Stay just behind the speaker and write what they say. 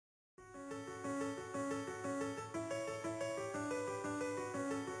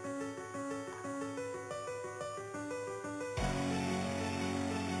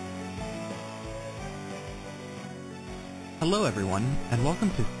Hello everyone, and welcome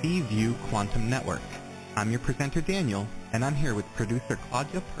to C-View Quantum Network. I'm your presenter Daniel, and I'm here with producer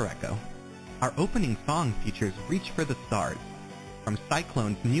Claudia Pareco. Our opening song features Reach for the Stars, from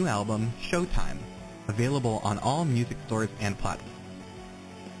Cyclone's new album, Showtime, available on all music stores and platforms.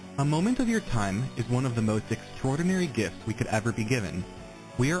 A moment of your time is one of the most extraordinary gifts we could ever be given.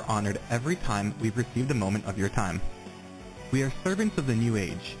 We are honored every time we've received a moment of your time. We are servants of the new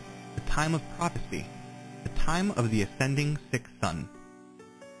age, the time of prophecy, the time of the ascending sixth sun.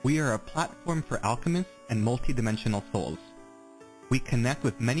 We are a platform for alchemists and multidimensional souls. We connect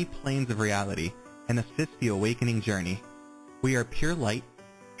with many planes of reality and assist the awakening journey. We are pure light,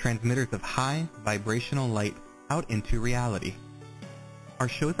 transmitters of high vibrational light out into reality. Our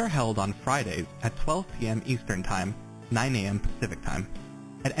shows are held on Fridays at 12 p.m. Eastern Time, 9 a.m. Pacific Time.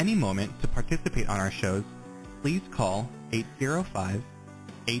 At any moment to participate on our shows, please call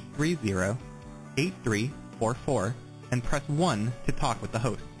 805-830-8344 and press 1 to talk with the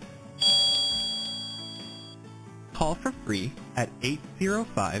host. Call for free at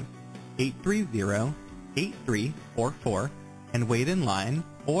 805-830-8344 and wait in line,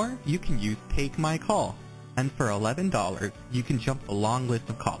 or you can use Take My Call, and for $11 you can jump the long list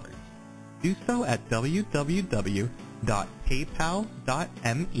of callers. Do so at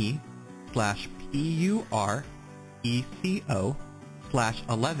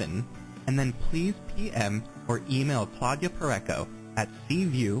www.paypal.me/PURECO/11 and then please PM or email Claudia Pareco at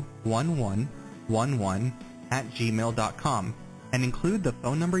cview1111@gmail.com and include the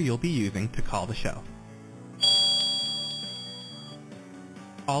phone number you'll be using to call the show.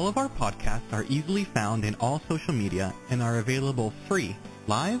 All of our podcasts are easily found in all social media and are available free,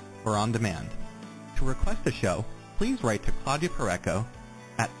 live, or on demand. To request a show, please write to Claudia Pareco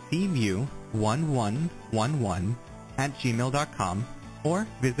at cview1111@gmail.com or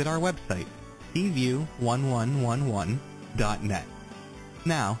visit our website, cview1111.net.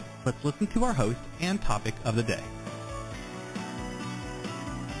 Now, let's listen to our host and topic of the day.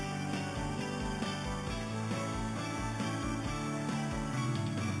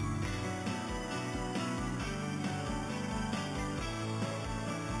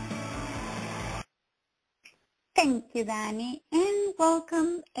 Thank you, Danny, and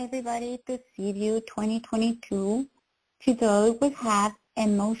welcome everybody to CView 2022. Today we have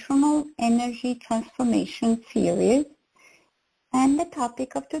Emotional Energy Transformation Series, and the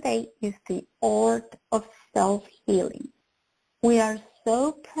topic of today is the art of self-healing. We are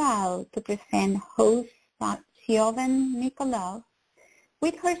so proud to present host Siobhan Nicolaou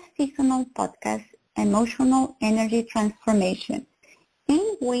with her seasonal podcast, Emotional Energy Transformation,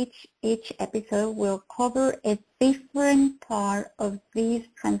 in which each episode will cover a different part of this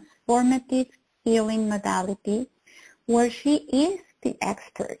transformative healing modality where she is the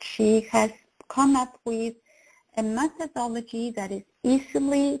expert. She has come up with a methodology that is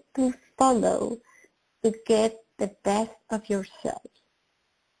easily to follow to get the best of yourself.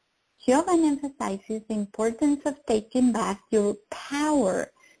 Siobhan emphasizes the importance of taking back your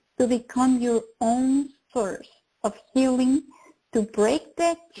power to become your own source of healing, to break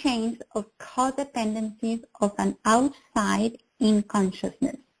the chains of codependencies of an outside-in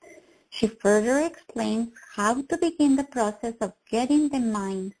consciousness. She further explains how to begin the process of getting the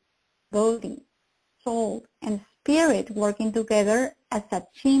mind, body, soul, and spirit working together as a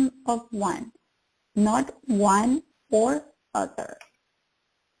team of one, not one or other.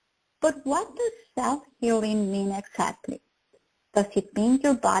 But what does self-healing mean exactly? Does it mean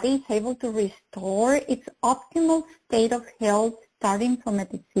your body is able to restore its optimal state of health starting from a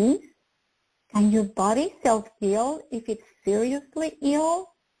disease? Can your body self-heal if it's seriously ill?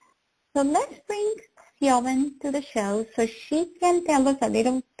 So let's bring Siobhan to the show so she can tell us a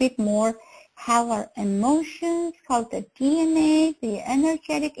little bit more how our emotions, how the DNA, the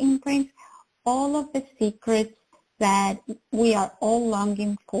energetic imprints, all of the secrets that we are all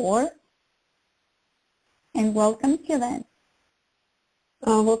longing for. And welcome, Siobhan.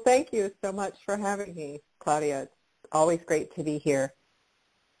 Well, thank you so much for having me, Claudia. It's always great to be here.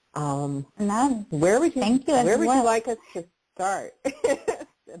 Where would you like us to start?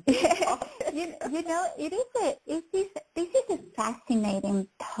 you know, this is a fascinating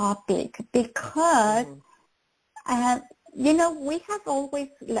topic because, we have always,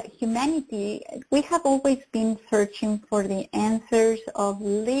 like humanity, we have always been searching for the answers of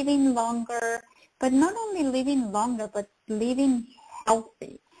living longer, but not only living longer, but living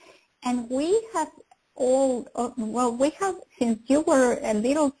healthy. And we have since you were a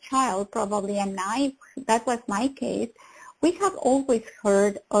little child probably, and that was my case, we have always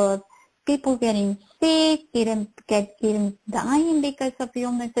heard of people getting sick, even dying because of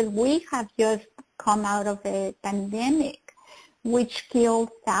illnesses. We have just come out of a pandemic. which killed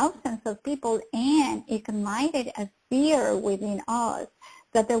thousands of people and ignited a fear within us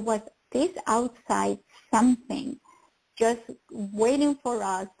that there was this outside something just waiting for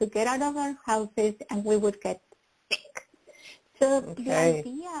us to get out of our houses and we would get sick. So the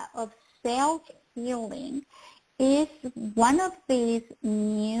idea of self-healing is one of these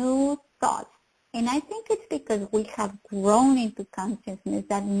new thoughts. And I think it's because we have grown into consciousness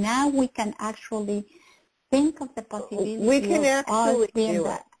that now we can actually think of the possibility we can actually do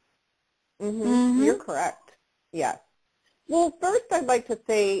that. it. You're correct. Yes. Well, first I'd like to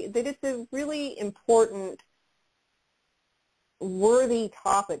say that it's a really important, worthy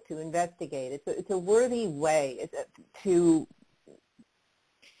topic to investigate. It's a worthy way to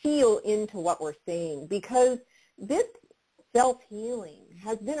feel into what we're saying, because this self-healing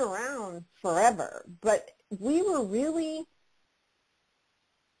has been around forever, but we were really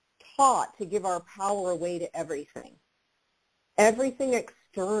taught to give our power away to everything. Everything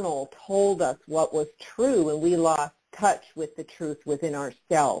external told us what was true, and we lost touch with the truth within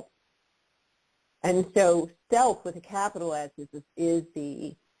ourselves. And so self with a capital S is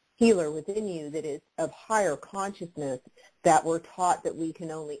the healer within you that is of higher consciousness that we're taught that we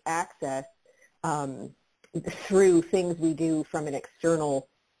can only access through things we do from an external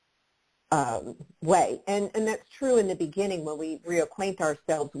way. And that's true in the beginning when we reacquaint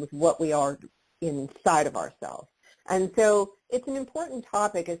ourselves with what we are inside of ourselves. And so it's an important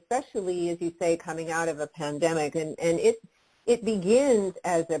topic, especially, as you say, coming out of a pandemic. And it begins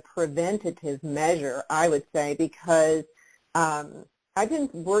as a preventative measure, I would say, because I've been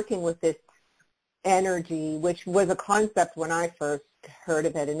working with this energy, which was a concept when I first heard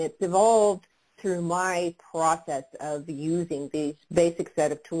of it, and it's evolved through my process of using these basic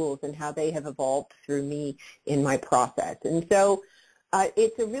set of tools and how they have evolved through me in my process. And so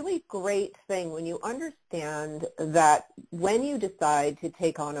it's a really great thing when you understand that when you decide to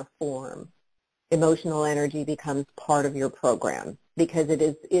take on a form, emotional energy becomes part of your program, because it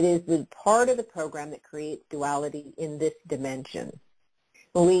is the part of the program that creates duality in this dimension.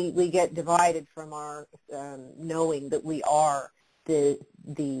 We get divided from our knowing that we are the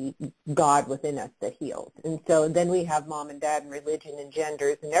God within us that heals. And so then we have mom and dad and religion and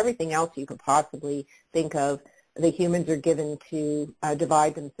genders and everything else you could possibly think of. The humans are given to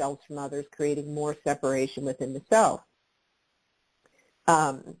divide themselves from others, creating more separation within the self.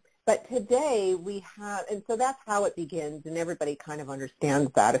 But today we have, and so that's how it begins, and everybody kind of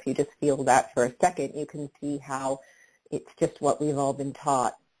understands that. If you just feel that for a second, you can see how it's just what we've all been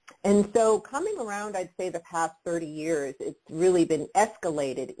taught. And so coming around, I'd say the past 30 years, it's really been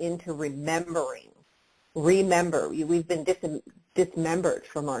escalated into remembering. Remember, we've been dismembered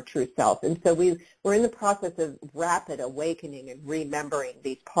from our true self. And so we're in the process of rapid awakening and remembering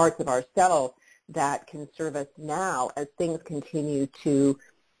these parts of ourselves that can serve us now as things continue to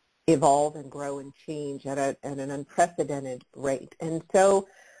evolve and grow and change at an unprecedented rate. And so,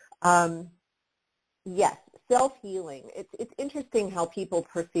 yes, self-healing. It's interesting how people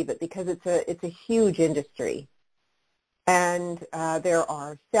perceive it, because it's a huge industry, and there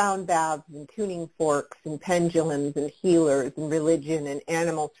are sound baths and tuning forks and pendulums and healers and religion and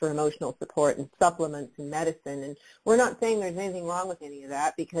animals for emotional support and supplements and medicine. And we're not saying there's anything wrong with any of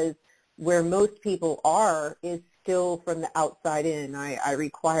that, because where most people are is still from the outside in. I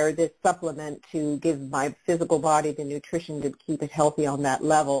require this supplement to give my physical body the nutrition to keep it healthy on that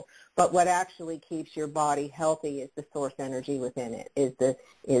level. But what actually keeps your body healthy is the source energy within it, is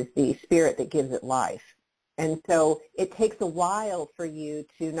the spirit that gives it life. And so it takes a while for you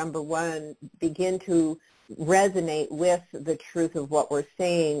to, number one, begin to resonate with the truth of what we're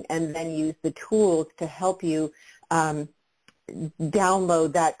saying, and then use the tools to help you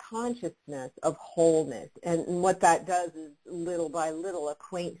download that consciousness of wholeness. And what that does is little by little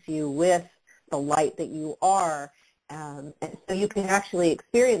acquaints you with the light that you are, and so you can actually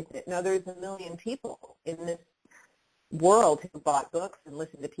experience it. Now, there's a million people in this world who bought books and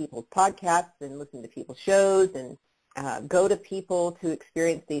listen to people's podcasts and listen to people's shows and go to people to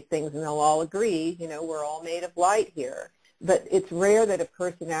experience these things, and they'll all agree, we're all made of light here. But it's rare that a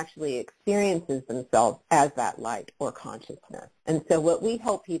person actually experiences themselves as that light or consciousness. And so what we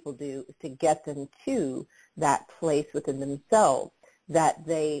help people do is to get them to that place within themselves that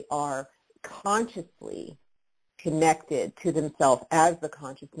they are consciously connected to themselves as the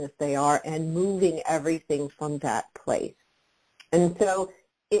consciousness they are, and moving everything from that place. And so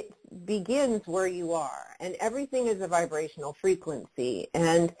it begins where you are, and everything is a vibrational frequency,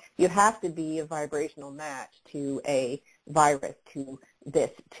 and you have to be a vibrational match to a virus, to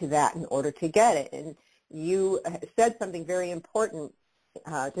this, to that, in order to get it. And you said something very important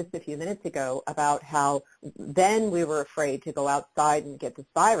just a few minutes ago about how then we were afraid to go outside and get this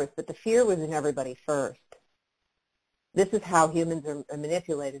virus, but the fear was in everybody first. This is how humans are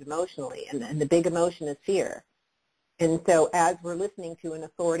manipulated emotionally, and the big emotion is fear. And so as we're listening to an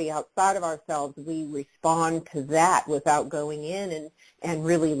authority outside of ourselves, we respond to that without going in and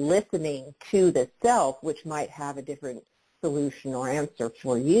really listening to the self, which might have a different solution or answer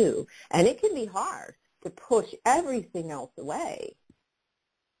for you. And it can be hard to push everything else away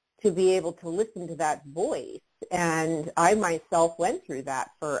to be able to listen to that voice. And I myself went through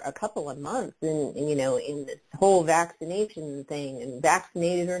that for a couple of months in this whole vaccination thing, and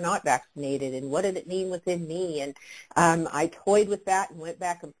vaccinated or not vaccinated, and what did it mean within me? And I toyed with that and went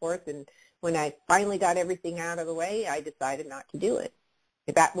back and forth, and when I finally got everything out of the way, I decided not to do it.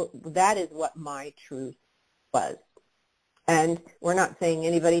 That is what my truth was. And we're not saying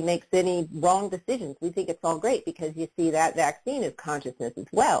anybody makes any wrong decisions. We think it's all great because you see that vaccine is consciousness as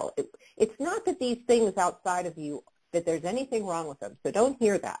well. It's not that these things outside of you, that there's anything wrong with them. So don't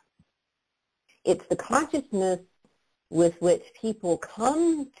hear that. It's the consciousness with which people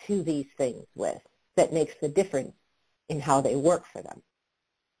come to these things with that makes the difference in how they work for them.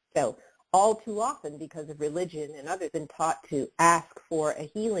 So all too often, because of religion and others, been taught to ask for a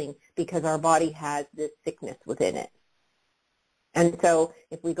healing because our body has this sickness within it. And so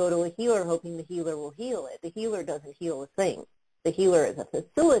if we go to a healer hoping the healer will heal it, the healer doesn't heal a thing. The healer is a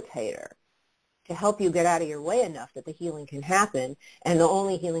facilitator to help you get out of your way enough that the healing can happen. And the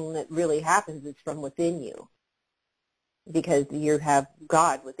only healing that really happens is from within you, because you have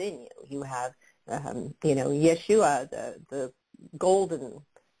God within you. You have, Yeshua, the golden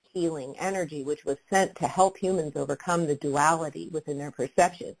healing energy, which was sent to help humans overcome the duality within their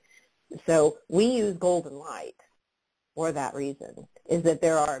perception. So we use golden light for that reason, is that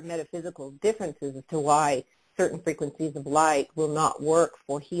there are metaphysical differences as to why certain frequencies of light will not work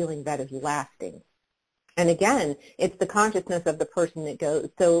for healing that is lasting. And again, it's the consciousness of the person that goes.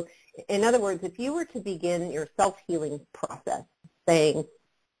 So in other words, if you were to begin your self-healing process saying,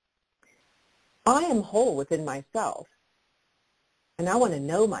 I am whole within myself, and I want to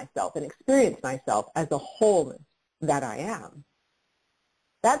know myself and experience myself as a wholeness that I am,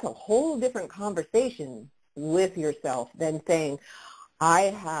 that's a whole different conversation with yourself than saying, I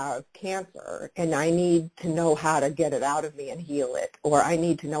have cancer and I need to know how to get it out of me and heal it, or I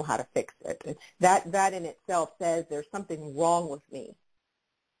need to know how to fix it. That in itself says there's something wrong with me.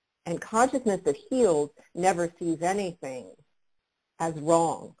 And consciousness that heals never sees anything as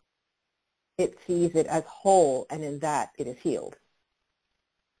wrong. It sees it as whole, and in that it is healed.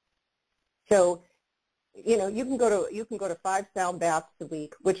 So you can go to 5 sound baths a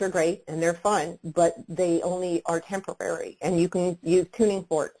week, which are great and they're fun, but they only are temporary. And you can use tuning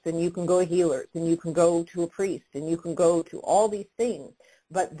forks, and you can go to healers, and you can go to a priest, and you can go to all these things.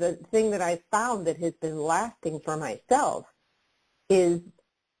 But the thing that I found that has been lasting for myself is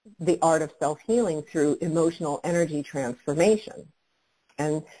the art of self-healing through emotional energy transformation.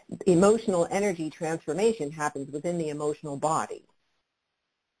 And emotional energy transformation happens within the emotional body.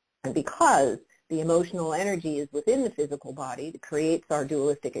 And because the emotional energy is within the physical body that creates our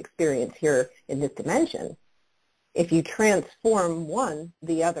dualistic experience here in this dimension, if you transform one,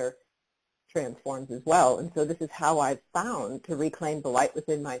 the other transforms as well. And so this is how I've found to reclaim the light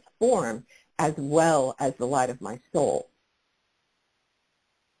within my form as well as the light of my soul.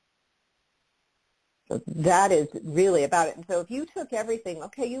 So that is really about it. And so if you took everything,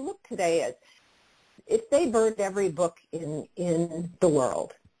 okay, you look today as if they burned every book in the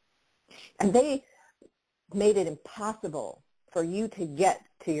world, and they made it impossible for you to get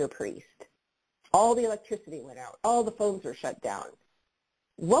to your priest. All the electricity went out. All the phones were shut down.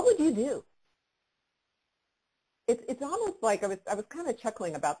 What would you do? It's almost like I was kind of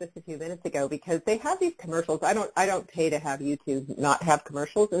chuckling about this a few minutes ago, because they have these commercials. I don't pay to have YouTube not have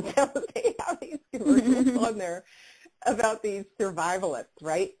commercials, and so they have these commercials on there about these survivalists,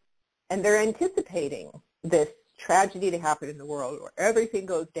 right? And they're anticipating this tragedy to happen in the world where everything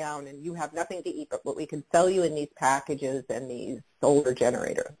goes down and you have nothing to eat but what we can sell you in these packages and these solar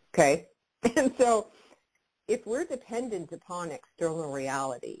generators, okay? And so if we're dependent upon external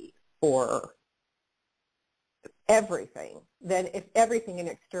reality for everything, then if everything in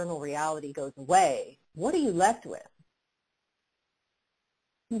external reality goes away, what are you left with?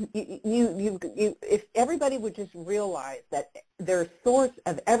 If everybody would just realize that their source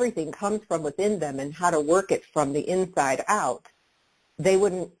of everything comes from within them and how to work it from the inside out, they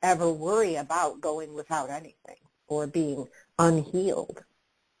wouldn't ever worry about going without anything or being unhealed.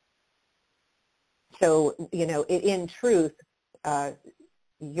 So, in truth,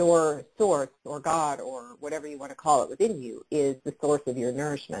 your source or God or whatever you want to call it within you is the source of your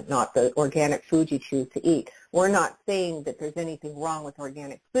nourishment, not the organic food you choose to eat. We're not saying that there's anything wrong with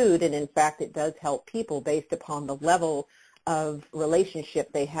organic food, and in fact it does help people based upon the level of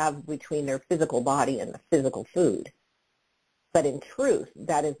relationship they have between their physical body and the physical food. But in truth,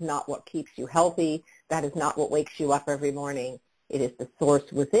 that is not what keeps you healthy. That is not what wakes you up every morning. It is the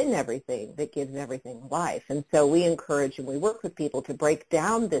source within everything that gives everything life. And so we encourage and we work with people to break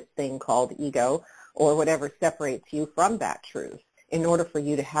down this thing called ego or whatever separates you from that truth in order for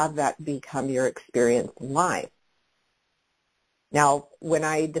you to have that become your experience in life. Now, when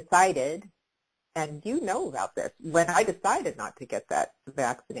I decided, and you know about this, when I decided not to get that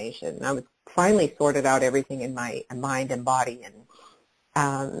vaccination, I was finally sorted out everything in my mind and body,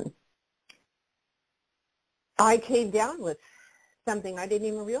 and I came down with something I didn't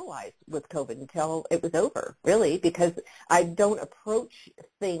even realize with COVID until it was over, really, because I don't approach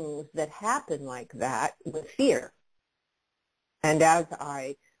things that happen like that with fear. And as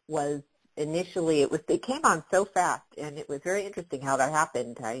I was initially, it came on so fast, and it was very interesting how that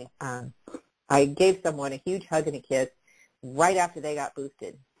happened. I gave someone a huge hug and a kiss right after they got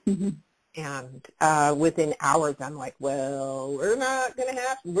boosted. Mm-hmm. And within hours, I'm like, well, we're not going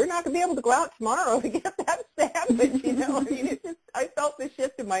to be able to go out tomorrow to get that sandwich, you know. I mean, it's just, I felt the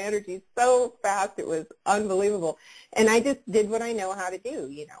shift in my energy so fast. It was unbelievable. And I just did what I know how to do.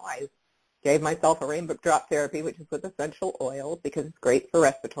 You know, I gave myself a rainbow drop therapy, which is with essential oils because it's great for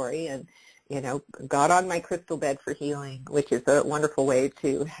respiratory, and, you know, got on my crystal bed for healing, which is a wonderful way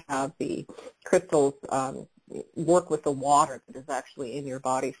to have the crystals work with the water that is actually in your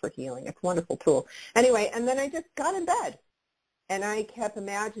body for healing. It's a wonderful tool. Anyway, and then I just got in bed, and I kept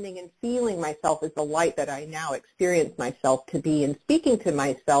imagining and feeling myself as the light that I now experience myself to be, and speaking to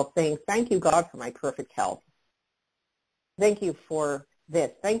myself saying, thank you, God, for my perfect health. Thank you for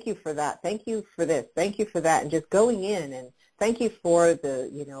this. Thank you for that. Thank you for this. Thank you for that. And just going in and thank you for the,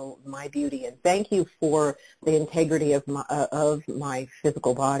 you know, my beauty, and thank you for the integrity of my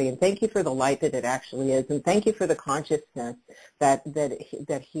physical body, and thank you for the light that it actually is, and thank you for the consciousness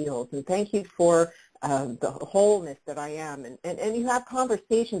that heals, and thank you for the wholeness that I am, and you have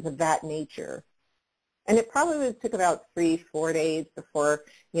conversations of that nature. And it probably took about 3-4 days before,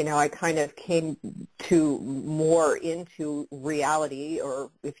 you know, I kind of came to more into reality, or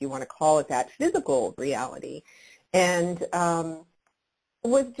if you want to call it that, physical reality. And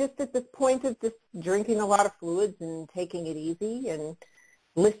was just at this point of just drinking a lot of fluids and taking it easy and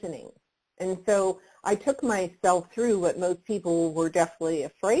listening. And so I took myself through what most people were definitely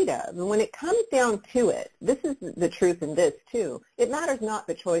afraid of. And when it comes down to it, this is the truth in this too, it matters not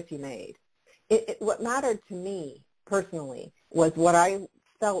the choice you made. What mattered to me personally was what I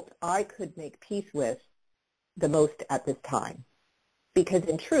felt I could make peace with the most at this time. Because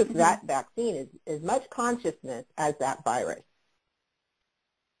in truth, that vaccine is as much consciousness as that virus.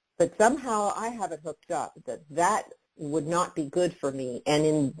 But somehow I have it hooked up that would not be good for me. And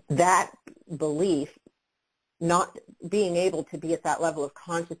in that belief, not being able to be at that level of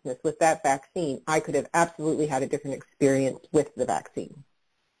consciousness with that vaccine, I could have absolutely had a different experience with the vaccine.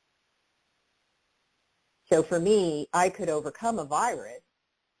 So for me, I could overcome a virus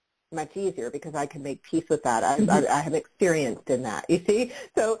much easier because I can make peace with that. I have experienced in that, you see?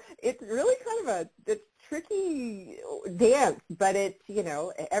 So it's really kind of a tricky dance, but it's, you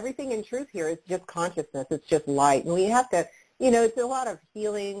know, everything in truth here is just consciousness. It's just light. And we have to, you know, it's a lot of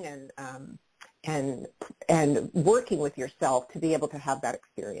healing and working with yourself to be able to have that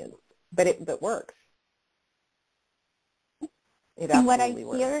experience. But it works. And what I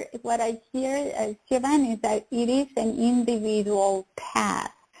hear, Siobhan, is that it is an individual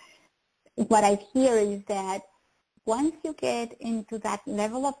path. What I hear is that once you get into that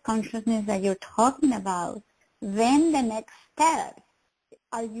level of consciousness that you're talking about, then the next steps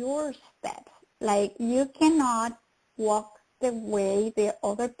are your steps. Like, you cannot walk the way the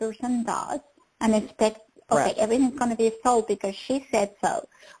other person does and expect, okay, everything's going to be solved because she said so,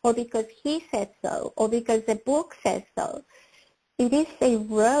 or because he said so, or because the book says so. It is a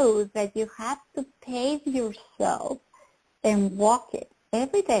road that you have to pave yourself and walk it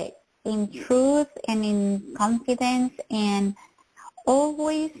every day in truth and in confidence, and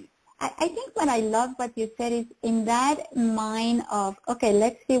always, I think what I love what you said is in that mind of, okay,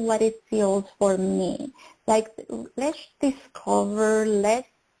 let's see what it feels for me. Like, let's discover, let's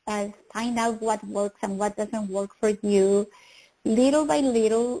find out what works and what doesn't work for you, little by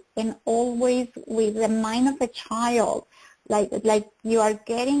little, and always with the mind of a child. Like you are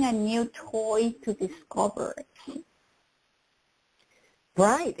getting a new toy to discover.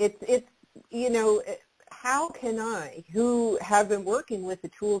 Right. It's you know, how can I, who have been working with the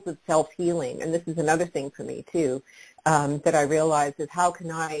tools of self-healing, and this is another thing for me too, that I realized is how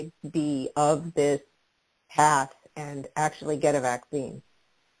can I be of this path and actually get a vaccine?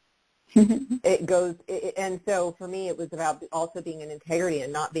 And so for me, it was about also being in integrity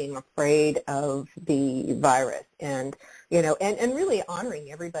and not being afraid of the virus, and and really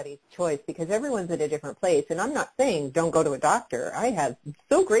honoring everybody's choice, because everyone's at a different place. And I'm not saying don't go to a doctor. I have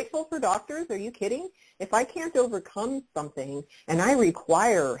so grateful for doctors. Are you kidding? If I can't overcome something and I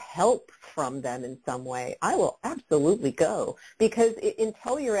require help from them in some way, I will absolutely go, because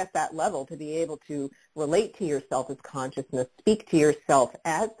until you're at that level to be able to relate to yourself as consciousness, speak to yourself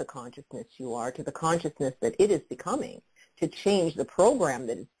as the consciousness you are, to the consciousness that it is becoming, to change the program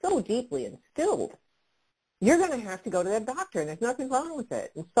that is so deeply instilled, you're going to have to go to that doctor, and there's nothing wrong with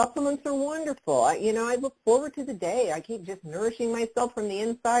it. And supplements are wonderful. I look forward to the day I keep just nourishing myself from the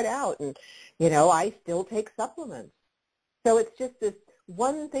inside out, and, I still take supplements. So it's just this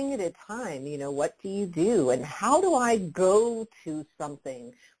one thing at a time. What do you do, and how do I go to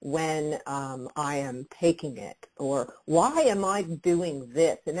something when I am taking it, or why am I doing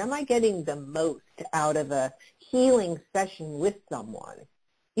this, and am I getting the most out of a healing session with someone?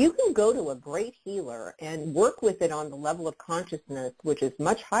 You can go to a great healer and work with it on the level of consciousness, which is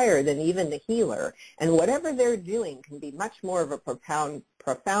much higher than even the healer, and whatever they're doing can be much more of a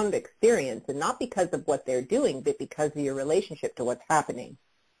profound experience, and not because of what they're doing, but because of your relationship to what's happening.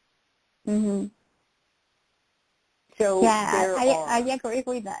 Mm-hmm. So yeah, I agree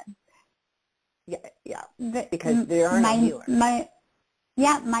with that. Yeah, because there are no healers.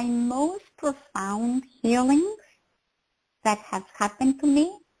 My most profound healings that has happened to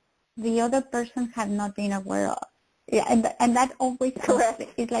me, the other person have not been aware of. Yeah, and that always correct.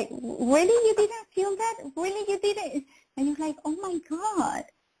 It's like, really, you didn't feel that? Really, you didn't? And you're like, oh my God.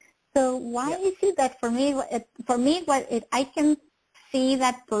 So why is it that for me, I can see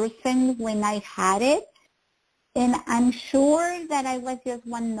that person when I had it, and I'm sure that I was just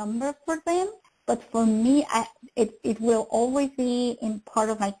one number for them. But for me, it will always be in part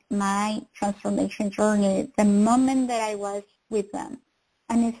of my transformation journey, the moment that I was with them.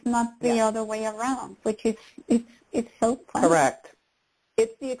 And it's not the other way around, which is it's so fun. Correct.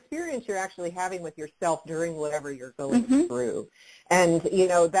 It's the experience you're actually having with yourself during whatever you're going through. And,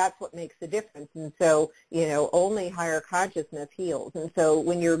 that's what makes the difference. And so, only higher consciousness heals. And so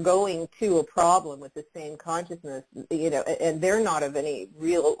when you're going to a problem with the same consciousness, and they're not of any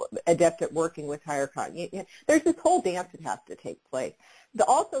real adept at working with higher consciousness, there's this whole dance that has to take place.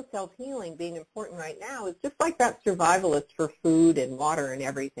 Also self-healing being important right now is just like that survivalist for food and water and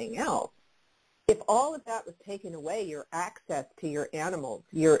everything else. If all of that was taken away, your access to your animals,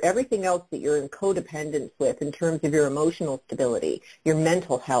 everything else that you're in codependence with in terms of your emotional stability, your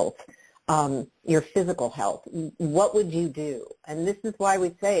mental health, your physical health, what would you do? And this is why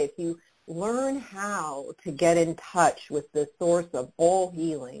we say if you learn how to get in touch with the source of all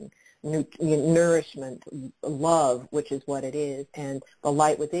healing, nourishment, love, which is what it is, and the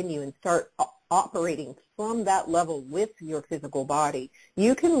light within you, and start operating from that level with your physical body,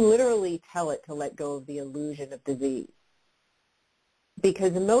 you can literally tell it to let go of the illusion of disease.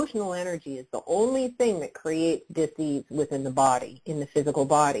 Because emotional energy is the only thing that creates disease within the body, in the physical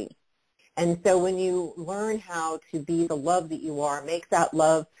body. And so when you learn how to be the love that you are, make that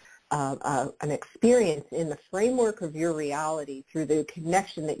love an experience in the framework of your reality through the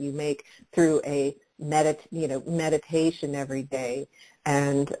connection that you make through a meditation every day,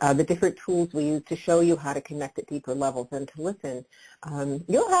 and the different tools we use to show you how to connect at deeper levels and to listen,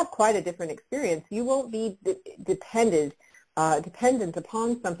 you'll have quite a different experience. You won't be dependent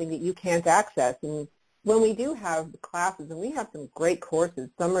upon something that you can't access. And when we do have classes, and we have some great courses,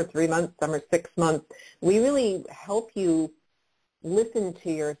 some are 3 months, some are 6 months, we really help you listen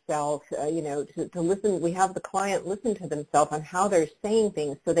to yourself, to listen. We have the client listen to themselves on how they're saying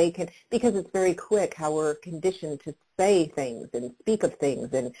things, so they can, because it's very quick how we're conditioned to say things and speak of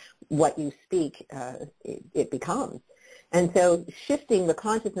things, and what you speak, it becomes. And so shifting the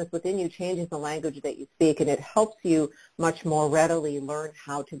consciousness within you changes the language that you speak, and it helps you much more readily learn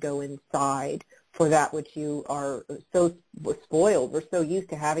how to go inside for that which you are so spoiled. We're so used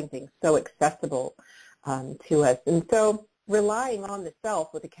to having things so accessible to us. And so relying on the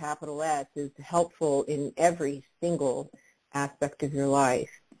self with a capital S is helpful in every single aspect of your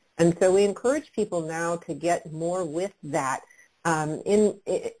life. And so we encourage people now to get more with that. Again,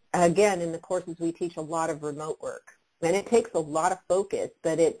 in the courses we teach a lot of remote work. And it takes a lot of focus,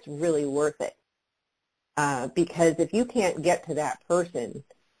 but it's really worth it. Because if you can't get to that person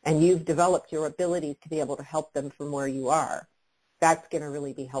and you've developed your abilities to be able to help them from where you are, that's going to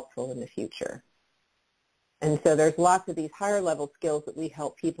really be helpful in the future. And so there's lots of these higher level skills that we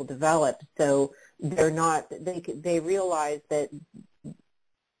help people develop, so they realize that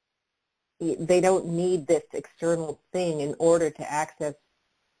they don't need this external thing in order to access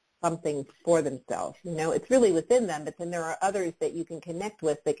something for themselves. You know, it's really within them, but then there are others that you can connect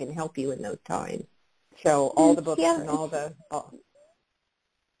with that can help you in those times. So all the books and all the...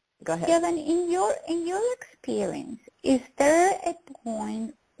 Go ahead. Yeah, then in your experience, is there a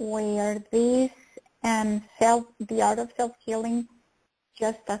point where this the art of self-healing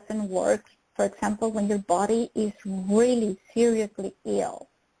just doesn't work? For example, when your body is really seriously ill.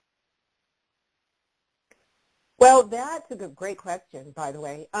 Well, that's a great question, by the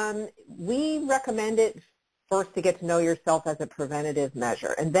way. We recommend it first to get to know yourself as a preventative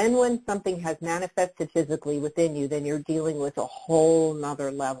measure. And then when something has manifested physically within you, then you're dealing with a whole nother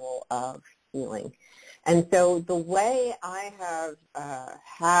level of healing. And so the way I have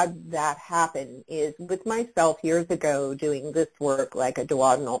had that happen is with myself years ago doing this work like a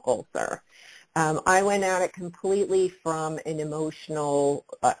duodenal ulcer. I went at it completely from an emotional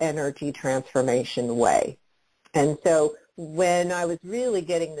energy transformation way. And so when I was really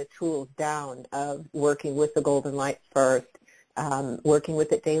getting the tools down of working with the golden light first, working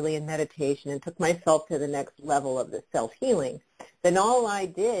with it daily in meditation, and took myself to the next level of the self-healing, then all I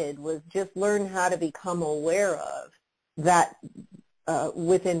did was just learn how to become aware of that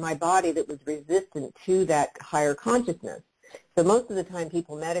within my body that was resistant to that higher consciousness. So most of the time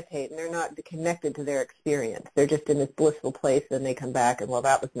people meditate and they're not connected to their experience. They're just in this blissful place and they come back and, well,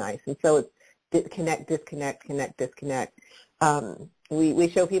 that was nice. And so it's disconnect, disconnect, connect, disconnect. We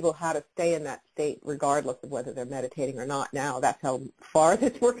show people how to stay in that state regardless of whether they're meditating or not now. That's how far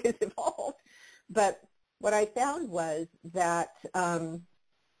this work has evolved. But what I found was that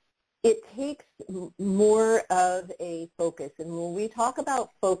it takes more of a focus. And when we talk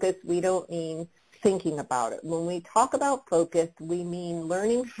about focus, we don't mean thinking about it. When we talk about focus, we mean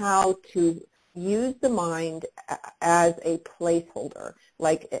learning how to use the mind as a placeholder.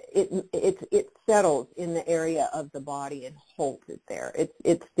 Like it settles in the area of the body and holds it there.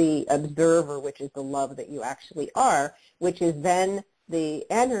 It's the observer, which is the love that you actually are, which is then the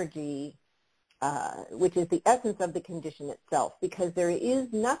energy, which is the essence of the condition itself, because there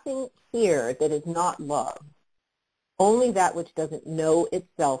is nothing here that is not love. Only that which doesn't know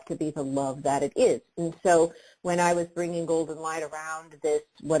itself to be the love that it is. And so when I was bringing golden light around this,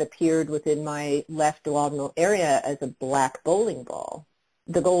 what appeared within my left duodenal area as a black bowling ball,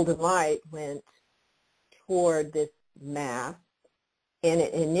 the golden light went toward this mass, and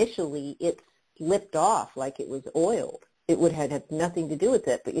initially it slipped off like it was oiled. It would have had nothing to do with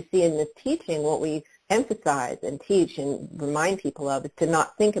it. But you see, in this teaching, what we emphasize and teach and remind people of is to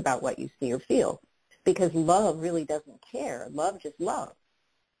not think about what you see or feel, because love really doesn't care. Love just loves.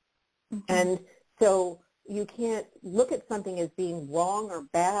 Mm-hmm. And so you can't look at something as being wrong or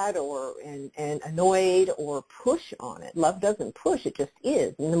bad or and annoyed or push on it. Love doesn't push, it just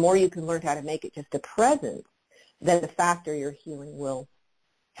is. And the more you can learn how to make it just a presence, then the faster your healing will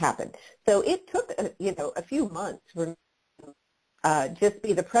happen. So it took a few months for just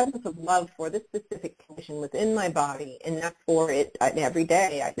be the presence of love for this specific condition within my body, and that's for it. Every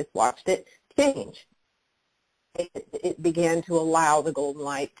day I just watched it change. It began to allow the golden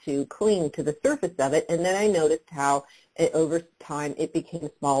light to cling to the surface of it, and then I noticed how over time it became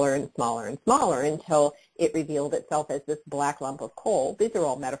smaller and smaller and smaller until it revealed itself as this black lump of coal. These are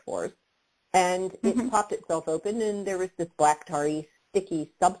all metaphors. And it popped itself open, and there was this black, tarry,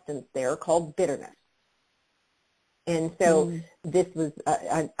 sticky substance there called bitterness. And so this was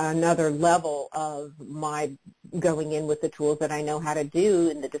another level of my going in with the tools that I know how to do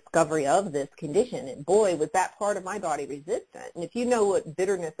in the discovery of this condition. And boy, was that part of my body resistant. And if you know what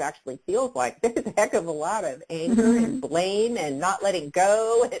bitterness actually feels like, there's a heck of a lot of anger and blame and not letting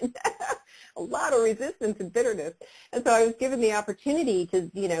go and a lot of resistance and bitterness. And so I was given the opportunity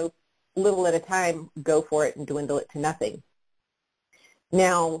to, little at a time, go for it and dwindle it to nothing.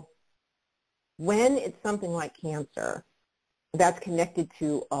 Now, when it's something like cancer, that's connected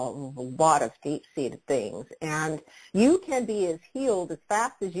to a lot of deep-seated things. And you can be as healed as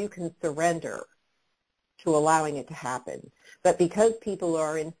fast as you can surrender to allowing it to happen. But because people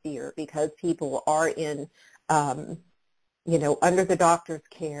are in fear, because people are in, under the doctor's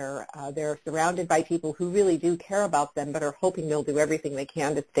care, they're surrounded by people who really do care about them but are hoping they'll do everything they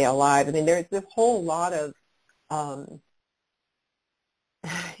can to stay alive. I mean, there's a whole lot of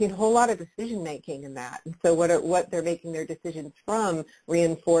whole lot of decision making in that. And so what they're making their decisions from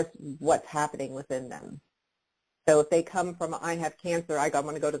reinforce what's happening within them. So if they come from, I have cancer, I'm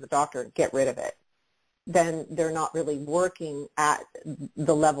going to go to the doctor and get rid of it. then they're not really working at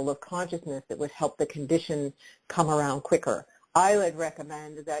the level of consciousness that would help the condition come around quicker. I would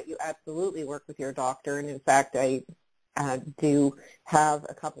recommend that you absolutely work with your doctor, and in fact, I do have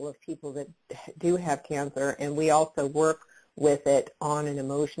a couple of people that do have cancer, and we also work with it on an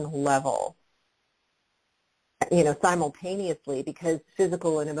emotional level, simultaneously, because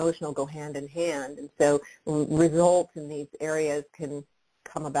physical and emotional go hand in hand, and so results in these areas can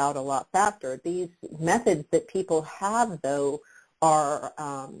come about a lot faster. These methods that people have, though, are,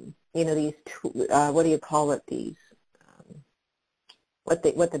 these, what do you call it, these, what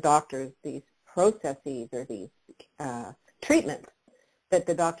the doctors, these processes or these treatments that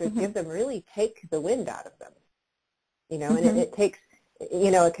the doctors give them really take the wind out of them, and it takes,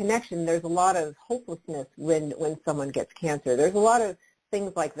 a connection. There's a lot of hopelessness when someone gets cancer. There's a lot of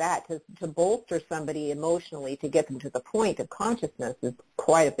things like that. To bolster somebody emotionally to get them to the point of consciousness is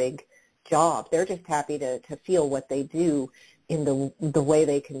quite a big job. They're just happy to feel what they do in the way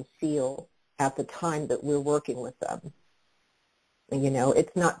they can feel at the time that we're working with them.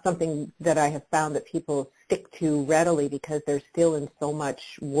 It's not something that I have found that people stick to readily because they're still in so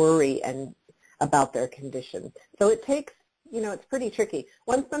much worry and about their condition. So it takes, it's pretty tricky.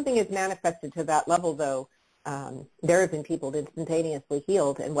 Once something is manifested to that level, though, there have been people instantaneously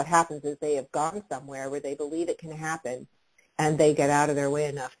healed, and what happens is they have gone somewhere where they believe it can happen, and they get out of their way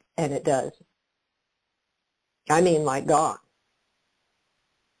enough, and it does. I mean, like gone.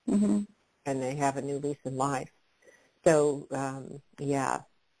 And they have a new lease in life. So,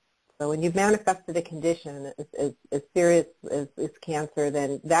 So when you've manifested a condition as serious as cancer,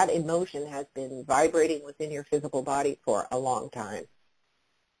 then that emotion has been vibrating within your physical body for a long time.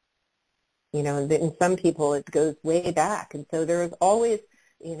 In some people it goes way back, and so there is always,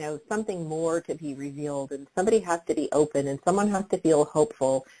 something more to be revealed, and somebody has to be open, and someone has to feel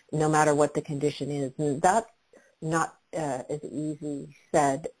hopeful no matter what the condition is, and that's not as easy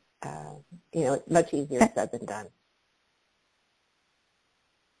said. It's much easier said than done.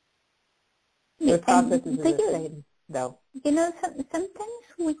 The process is the same, though. Sometimes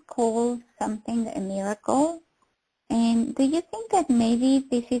we call something a miracle. And do you think that maybe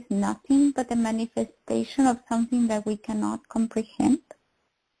this is nothing but a manifestation of something that we cannot comprehend?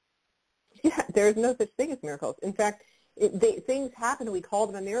 Yeah, there's no such thing as miracles. In fact, things happen, we call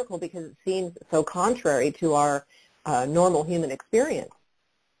them a miracle because it seems so contrary to our normal human experience.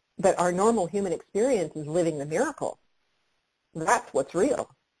 But our normal human experience is living the miracle. That's what's real.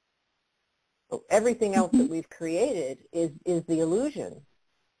 Everything else that we've created is the illusion.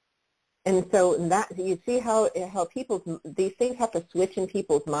 And so that you see how these things have to switch in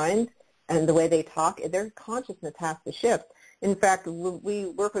people's minds and the way they talk. Their consciousness has to shift. In fact, we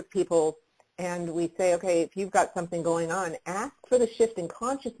work with people and we say, okay, if you've got something going on, ask for the shift in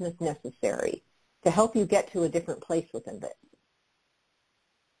consciousness necessary to help you get to a different place within this.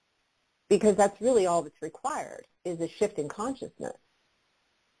 Because that's really all that's required is a shift in consciousness.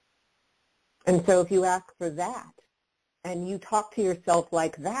 And so if you ask for that and you talk to yourself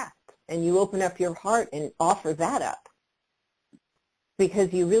like that and you open up your heart and offer that up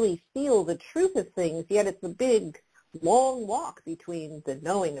because you really feel the truth of things, yet it's a big, long walk between the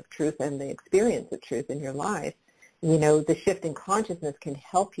knowing of truth and the experience of truth in your life, the shift in consciousness can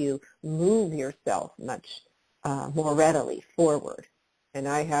help you move yourself much more readily forward. And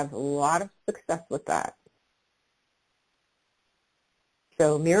I have a lot of success with that.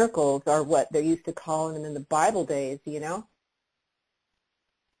 So miracles are what they used to call them in the Bible days,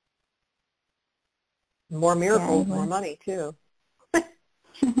 More miracles, more money, too.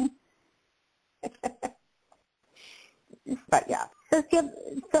 But, yeah. So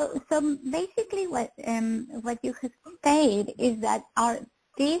basically what you have said is that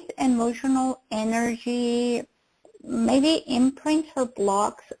these emotional energy, maybe imprints or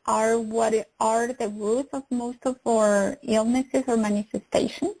blocks are what are the roots of most of our illnesses or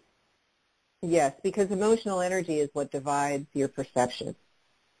manifestations? Yes, because emotional energy is what divides your perception.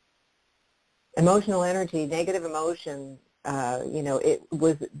 Emotional energy, negative emotion,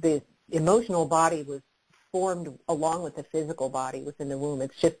 the emotional body was formed along with the physical body within the womb.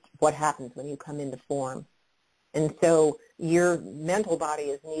 It's just what happens when you come into form. And so your mental body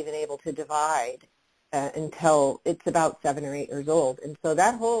isn't even able to divide until it's about 7 or 8 years old. And so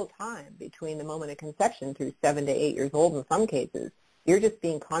that whole time between the moment of conception through 7 to 8 years old in some cases, you're just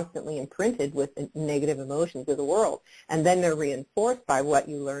being constantly imprinted with negative emotions of the world. And then they're reinforced by what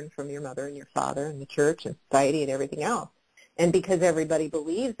you learn from your mother and your father and the church and society and everything else. And because everybody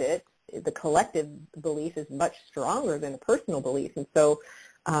believes it, the collective belief is much stronger than a personal belief. And so,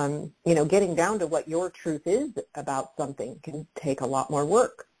 getting down to what your truth is about something can take a lot more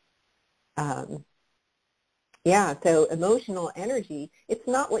work. Yeah, so emotional energy, it's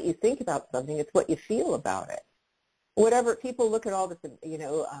not what you think about something, it's what you feel about it. Whatever, people look at all this,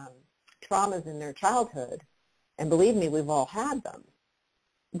 traumas in their childhood, and believe me, we've all had them.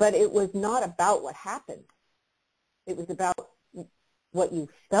 But it was not about what happened. It was about what you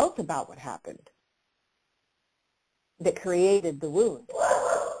felt about what happened that created the wound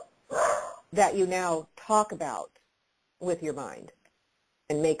that you now talk about with your mind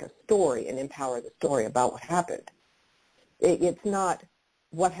and make a story and empower the story about what happened. It's not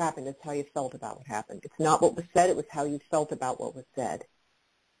what happened, it's how you felt about what happened. It's not what was said, it was how you felt about what was said.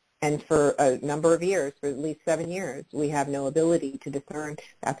 And for a number of years, for at least 7 years, we have no ability to discern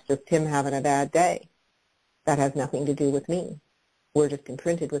that's just him having a bad day. That has nothing to do with me. We're just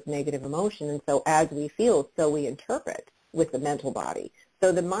imprinted with negative emotion, and so as we feel, so we interpret with the mental body.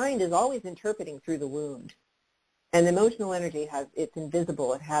 So the mind is always interpreting through the wound. And the emotional energy it's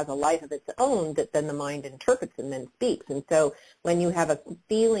invisible. It has a life of its own that then the mind interprets and then speaks. And so when you have a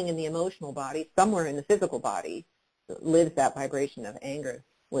feeling in the emotional body, somewhere in the physical body lives that vibration of anger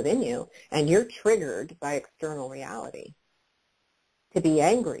within you, and you're triggered by external reality to be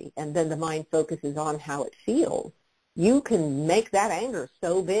angry, and then the mind focuses on how it feels, you can make that anger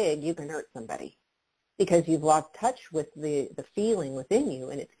so big you can hurt somebody because you've lost touch with the feeling within you,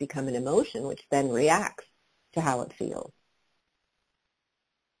 and it's become an emotion which then reacts to how it feels.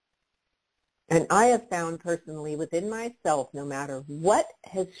 And I have found personally within myself, no matter what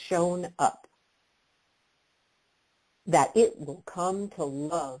has shown up, that it will come to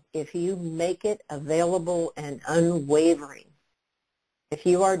love if you make it available and unwavering. If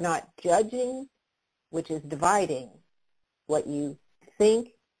you are not judging, which is dividing, what you think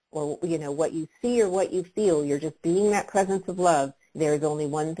or what you see or what you feel, you're just being that presence of love, there's only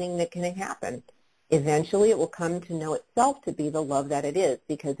one thing that can happen. Eventually it will come to know itself to be the love that it is,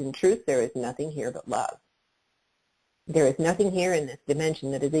 because in truth there is nothing here but love. There is nothing here in this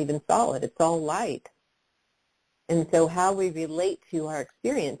dimension that is even solid. It's all light. And so how we relate to our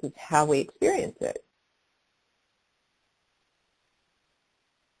experience is how we experience it.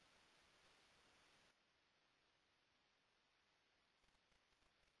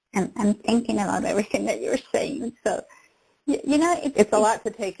 I'm thinking about everything that you're saying. So, it's a lot to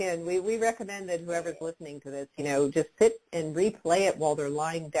take in. We recommend that whoever's listening to this, just sit and replay it while they're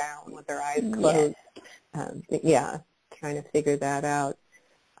lying down with their eyes closed. Yes. Trying to figure that out.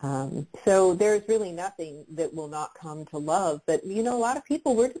 So there's really nothing that will not come to love. But a lot of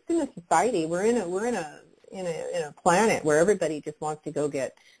people, we're just in a society. We're in a planet where everybody just wants to go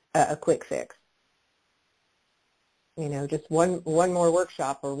get a quick fix. Just one more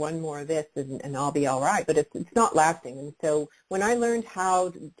workshop or one more of this and I'll be all right. But it's not lasting. And so when I learned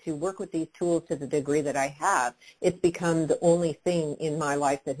how to work with these tools to the degree that I have, it's become the only thing in my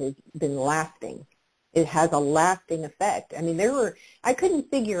life that has been lasting. It has a lasting effect. I mean, I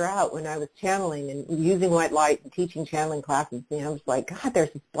couldn't figure out when I was channeling and using white light and teaching channeling classes, I was like, God,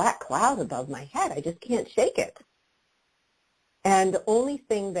 there's this black cloud above my head. I just can't shake it. And the only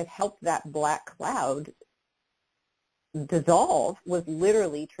thing that helped that black cloud dissolve was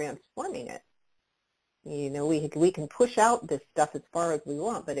literally transforming it. We can push out this stuff as far as we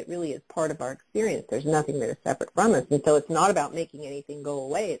want, but it really is part of our experience. There's nothing that is separate from us. And so it's not about making anything go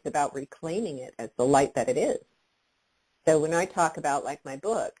away. It's about reclaiming it as the light that it is. So when I talk about, like my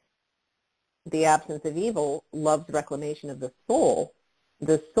book, The Absence of Evil, Love's Reclamation of the soul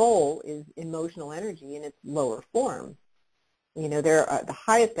is emotional energy in its lower form. There are the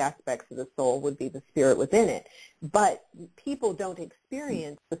highest aspects of the soul would be the spirit within it. But people don't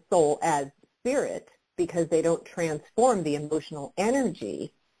experience the soul as spirit because they don't transform the emotional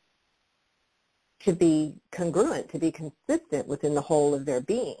energy to be congruent, to be consistent within the whole of their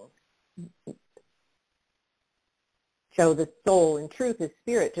being. So the soul, in truth, is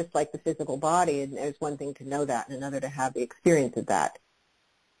spirit, just like the physical body, and there's one thing to know that and another to have the experience of that.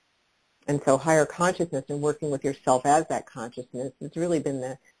 And so higher consciousness and working with yourself as that consciousness has really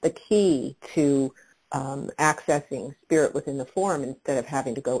been the key to accessing spirit within the form instead of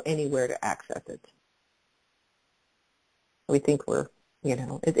having to go anywhere to access it. We think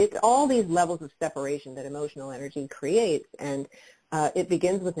it's all these levels of separation that emotional energy creates, and it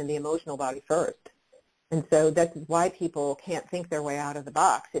begins within the emotional body first. And so that's why people can't think their way out of the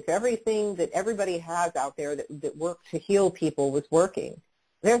box. If everything that everybody has out there that worked to heal people was working,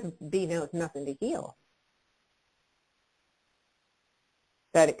 there'd be nothing to heal.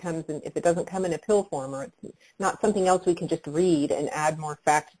 That it comes in, if it doesn't come in a pill form, or it's not something else we can just read and add more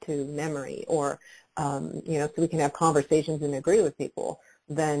fact to memory, or so we can have conversations and agree with people,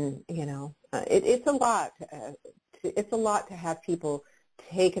 then it's a lot. It's a lot to have people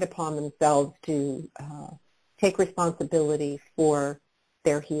take it upon themselves to take responsibility for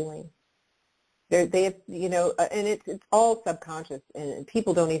their healing. They have, and it's all subconscious, and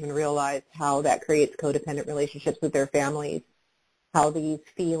people don't even realize how that creates codependent relationships with their families, how these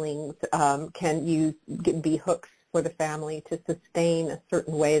feelings can be hooks for the family to sustain a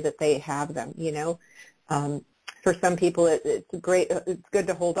certain way that they have them, For some people, it's good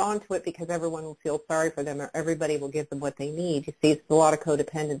to hold on to it because everyone will feel sorry for them, or everybody will give them what they need. You see, it's a lot of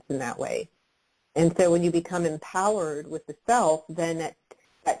codependence in that way. And so when you become empowered with the self, then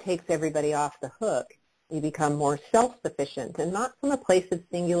that takes everybody off the hook. You become more self-sufficient, and not from a place of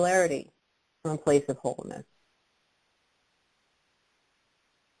singularity, from a place of wholeness.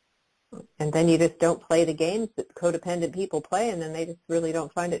 And then you just don't play the games that codependent people play, and then they just really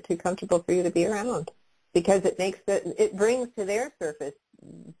don't find it too comfortable for you to be around, because it brings to their surface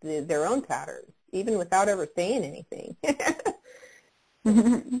their own patterns, even without ever saying anything.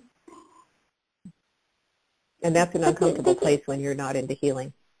 And that's an uncomfortable place when you're not into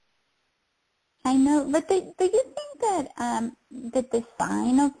healing. I know, but do you think that the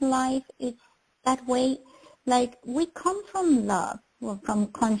design of life is that way? Like, we come from love, or from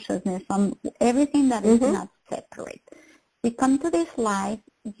consciousness, from everything that is not separate. We come to this life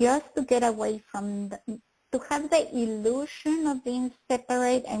just to get away from to have the illusion of being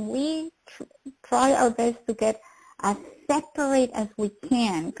separate, and we try our best to get as separate as we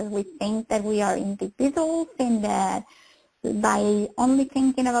can, because we think that we are individuals and that by only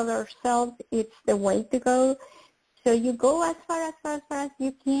thinking about ourselves, it's the way to go. So you go as far as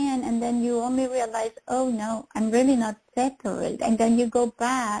you can, and then you only realize, oh no, I'm really not separate. And then you go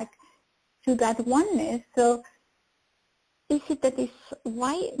back to that oneness. So is it that it's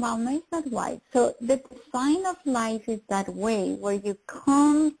white? Well, no, it's not white. So the design of life is that way, where you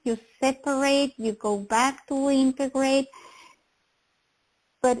come, you separate, you go back to integrate.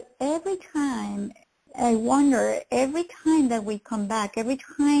 But every time, I wonder, every time that we come back, every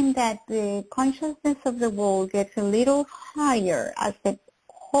time that the consciousness of the world gets a little higher as a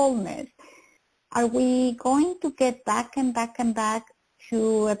wholeness, are we going to get back and back and back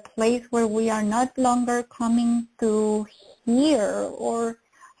to a place where we are not longer coming to here, or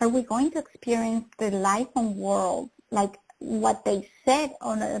are we going to experience the life on world like what they said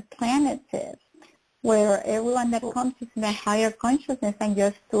on a planet is, where everyone that comes is in a higher consciousness and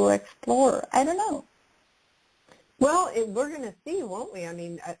just to explore? I don't know. Well, we're going to see, won't we? I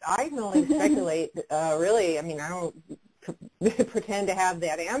mean, I can only speculate, really. I mean, I don't pretend to have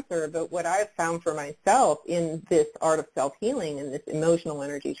that answer, but what I've found for myself in this art of self-healing and this emotional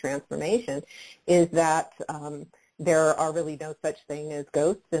energy transformation is that there are really no such thing as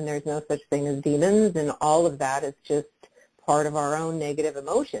ghosts, and there's no such thing as demons, and all of that is just part of our own negative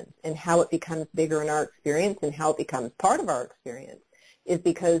emotions. And how it becomes bigger in our experience and how it becomes part of our experience is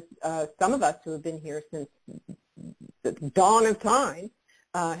because some of us who have been here since the dawn of time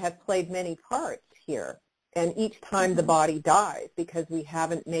have played many parts here. And each time the body dies, because we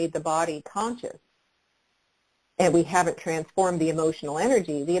haven't made the body conscious and we haven't transformed the emotional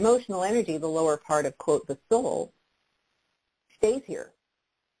energy, the lower part of, quote, the soul, stays here.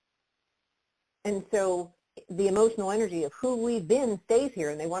 And so the emotional energy of who we've been stays here,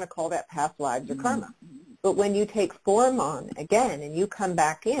 and they want to call that past lives or karma. But when you take form on again and you come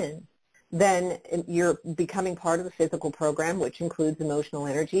back in, then you're becoming part of the physical program, which includes emotional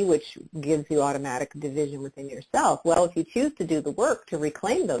energy, which gives you automatic division within yourself. Well, if you choose to do the work to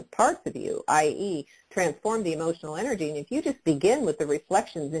reclaim those parts of you, i.e. transform the emotional energy, and if you just begin with the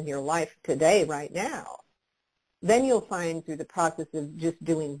reflections in your life today, right now, then you'll find through the process of just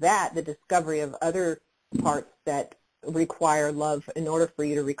doing that, the discovery of other parts that require love in order for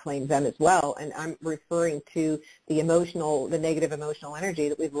you to reclaim them as well. And I'm referring to the negative emotional energy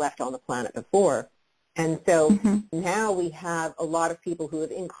that we've left on the planet before. And so now we have a lot of people who have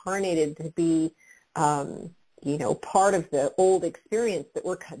incarnated to be, part of the old experience that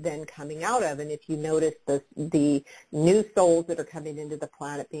we're then coming out of. And if you notice the new souls that are coming into the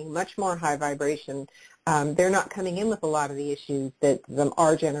planet being much more high vibration, they're not coming in with a lot of the issues that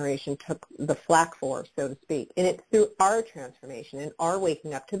our generation took the flack for, so to speak. And it's through our transformation and our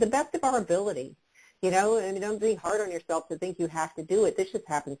waking up to the best of our ability. And don't be hard on yourself to think you have to do it. This just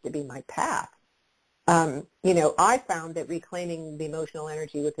happens to be my path. I found that reclaiming the emotional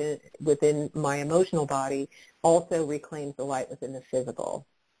energy within my emotional body also reclaims the light within the physical.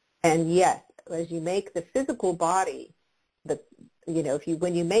 And yes, as you make the physical body,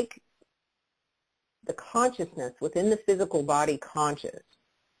 when you make the consciousness within the physical body conscious,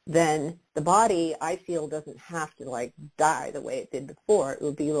 then the body, I feel, doesn't have to die the way it did before. It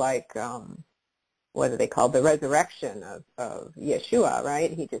would be like what they call the resurrection of Yeshua,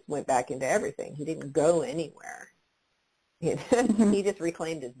 right? He just went back into everything. He didn't go anywhere. He just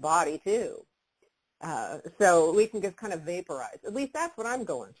reclaimed his body too. So we can just kind of vaporize. At least that's what I'm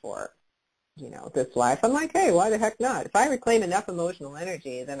going for, this life. I'm like, hey, why the heck not? If I reclaim enough emotional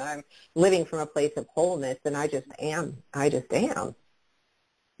energy, then I'm living from a place of wholeness, and I just am.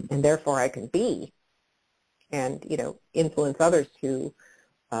 And therefore I can be and, influence others who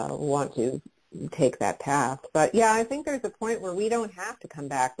want to take that path. But, yeah, I think there's a point where we don't have to come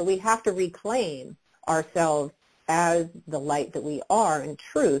back, but we have to reclaim ourselves as the light that we are in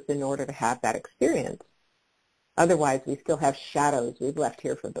truth in order to have that experience. Otherwise, we still have shadows we've left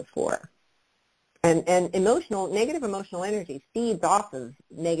here from before. And negative emotional energy feeds off of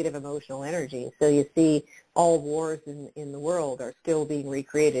negative emotional energy. So you see all wars in the world are still being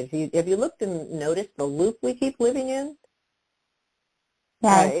recreated. Have you looked and noticed the loop we keep living in?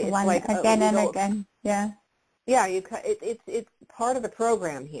 Yeah, it's one like, again and again. Yeah. Yeah, it's part of the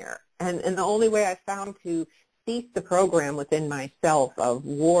program here. And the only way I found to cease the program within myself of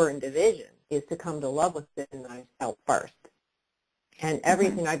war and division is to come to love within myself first. And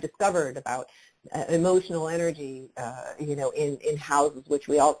everything I've discovered about emotional energy, in houses, which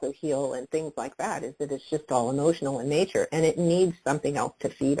we also heal and things like that, is that it's just all emotional in nature, and it needs something else to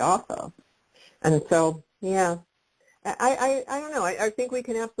feed off of. And so, yeah, I don't know. I think we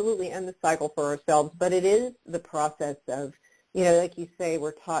can absolutely end the cycle for ourselves, but it is the process of, like you say,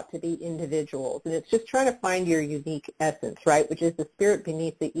 we're taught to be individuals, and it's just trying to find your unique essence, right, which is the spirit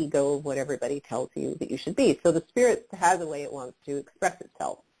beneath the ego of what everybody tells you that you should be. So the spirit has a way it wants to express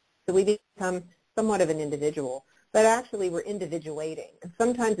itself. So we become somewhat of an individual, but actually we're individuating. And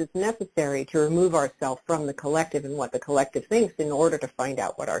sometimes it's necessary to remove ourselves from the collective and what the collective thinks in order to find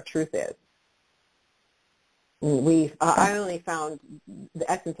out what our truth is. I only found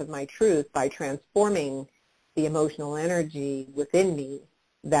the essence of my truth by transforming the emotional energy within me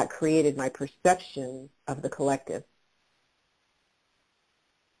that created my perception of the collective.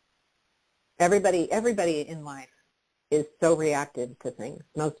 Everybody in life is so reactive to things.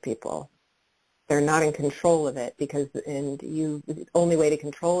 Most people, they're not in control of it the only way to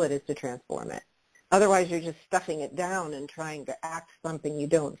control it is to transform it. Otherwise, you're just stuffing it down and trying to act something you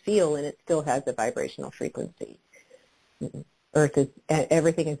don't feel, and it still has a vibrational frequency.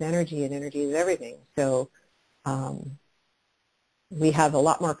 Everything is energy, and energy is everything. So we have a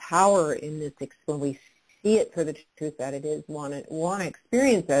lot more power in this when we see it for the truth that it is, want to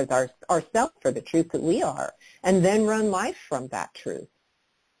experience as ourselves for the truth that we are, and then run life from that truth.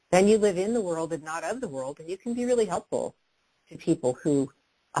 Then you live in the world and not of the world, and you can be really helpful to people who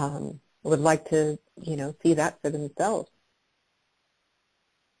would like to, see that for themselves.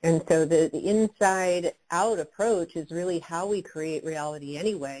 And so the inside-out approach is really how we create reality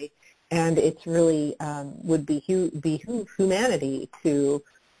anyway, and it's really would behoove humanity to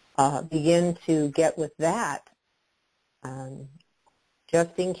begin to get with that,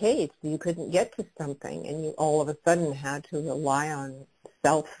 just in case you couldn't get to something and you all of a sudden had to rely on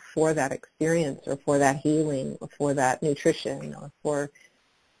self for that experience or for that healing or for that nutrition or for,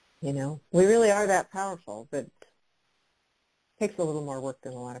 we really are that powerful, but it takes a little more work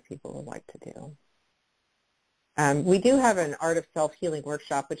than a lot of people would like to do. We do have an Art of Self-Healing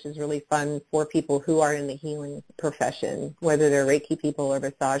workshop, which is really fun for people who are in the healing profession, whether they're Reiki people or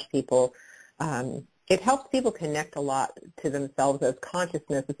massage people. It helps people connect a lot to themselves as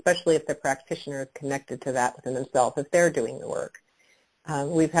consciousness, especially if the practitioner is connected to that within themselves, if they're doing the work.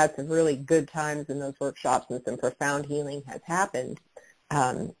 We've had some really good times in those workshops, and some profound healing has happened,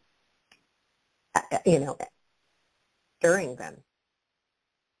 during them.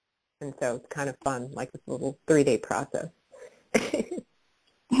 And so it's kind of fun, like this little 3-day process.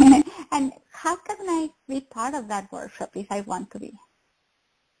 And how can I be part of that workshop if I want to be?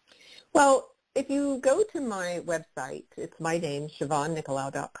 Well, if you go to my website, it's my name,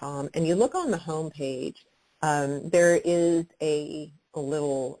 SiobhanNicolaou.com, and you look on the home page, there is a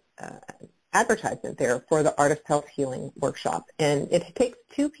little advertisement there for the Art of Self-Healing workshop. And it takes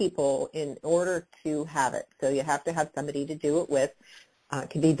 2 people in order to have it. So you have to have somebody to do it with. It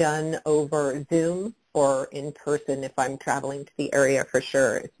can be done over Zoom or in person if I'm traveling to the area for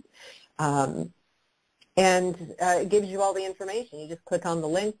sure. It gives you all the information. You just click on the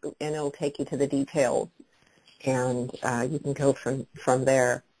link and it'll take you to the details, and you can go from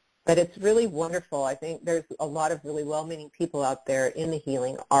there. But it's really wonderful. I think there's a lot of really well-meaning people out there in the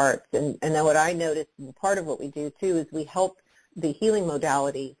healing arts, and then what I noticed, and part of what we do too, is we help the healing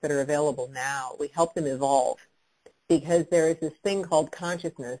modalities that are available now, we help them evolve. because there is this thing called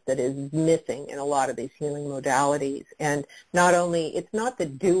consciousness that is missing in a lot of these healing modalities. And not only, it's not the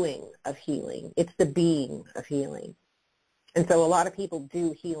doing of healing, it's the being of healing. And so a lot of people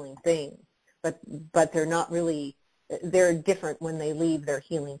do healing things, but they're not really, they're different when they leave their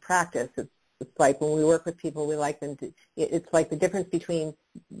healing practice. It's like when we work with people, we like them to, it's like the difference between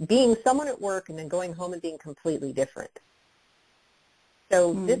being someone at work and then going home and being completely different.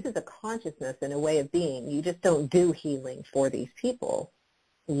 So this is a consciousness and a way of being. You just don't do healing for these people.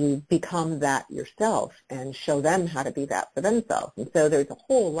 You become that yourself and show them how to be that for themselves. And so there's a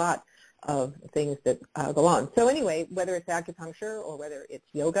whole lot of things that go on. So anyway, whether it's acupuncture or whether it's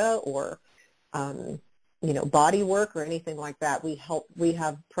yoga or body work or anything like that, we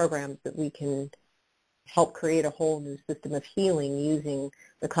have programs that we can help create a whole new system of healing using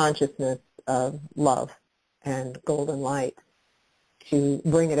the consciousness of love and golden light to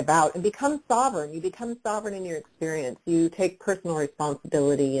bring it about and become sovereign. You become sovereign in your experience. You take personal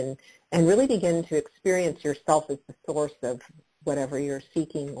responsibility and really begin to experience yourself as the source of whatever you're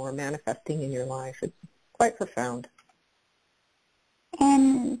seeking or manifesting in your life. It's quite profound.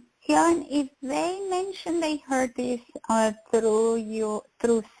 And John, if they mention they heard this through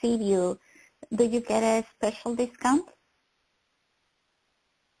CView, do you get a special discount?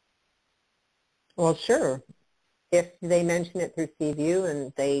 Well, sure. If they mention it through CView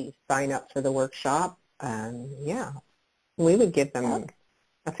and they sign up for the workshop, we would give them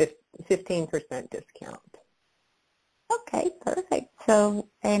a 15% discount. Okay, perfect. So,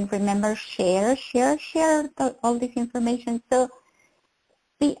 and remember, share all this information. So,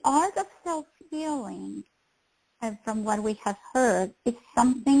 the art of self-healing, from what we have heard, is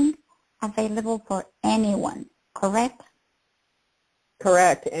something available for anyone, correct?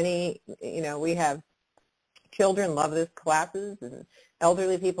 Correct. We have children love this classes and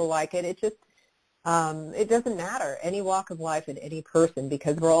elderly people like it. It just, it doesn't matter, any walk of life and any person,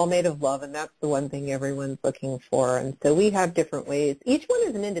 because we're all made of love, and that's the one thing everyone's looking for. And so we have different ways. Each one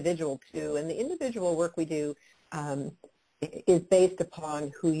is an individual, too, and the individual work we do is based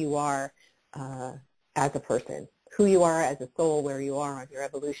upon who you are as a person, who you are as a soul, where you are on your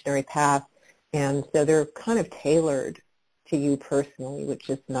evolutionary path. And so they're kind of tailored to you personally, which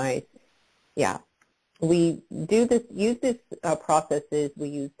is nice. Yeah. We use this processes. We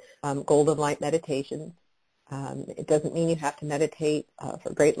use golden light meditations. It doesn't mean you have to meditate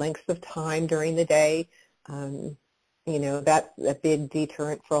for great lengths of time during the day. That's a big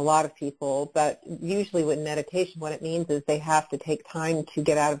deterrent for a lot of people. But usually with meditation, what it means is they have to take time to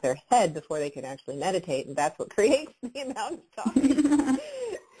get out of their head before they can actually meditate, and that's what creates the amount of time.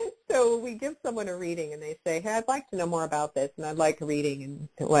 So we give someone a reading and they say, hey, I'd like to know more about this and I'd like a reading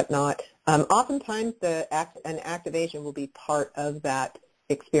and whatnot. Oftentimes an activation will be part of that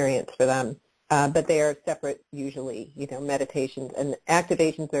experience for them, but they are separate usually, meditations. And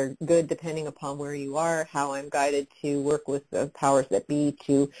activations are good depending upon where you are, how I'm guided to work with the powers that be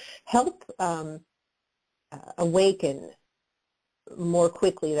to help awaken more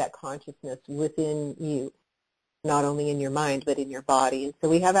quickly that consciousness within you. Not only in your mind, but in your body. And so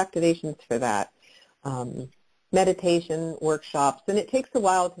we have activations for that. Meditation workshops, and it takes a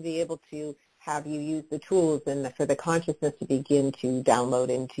while to be able to have you use the tools and for the consciousness to begin to download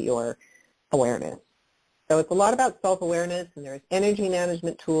into your awareness. So it's a lot about self-awareness, and there's energy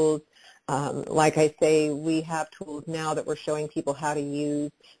management tools. Like I say, we have tools now that we're showing people how to use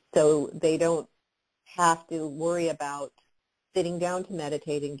so they don't have to worry about sitting down to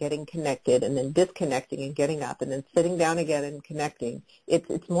meditate and getting connected and then disconnecting and getting up and then sitting down again and connecting.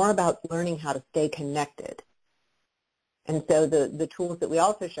 It's more about learning how to stay connected. And so the tools that we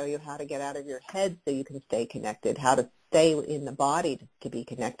also show you how to get out of your head so you can stay connected, how to stay in the body to be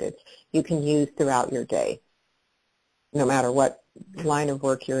connected, you can use throughout your day, no matter what line of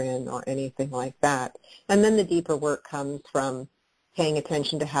work you're in or anything like that. And then the deeper work comes from paying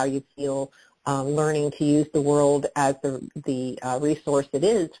attention to how you feel, learning to use the world as the resource it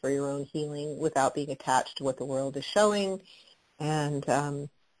is for your own healing without being attached to what the world is showing. And,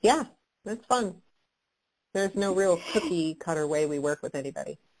 it's fun. There's no real cookie-cutter way we work with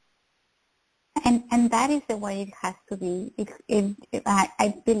anybody. And that is the way it has to be.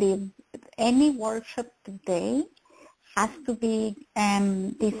 I believe any workshop today has to be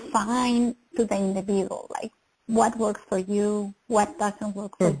defined to the individual, like what works for you, what doesn't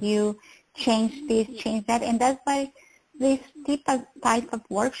work for you, change this, change that. And that's why this type of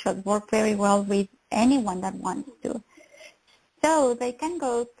workshop work very well with anyone that wants to. So they can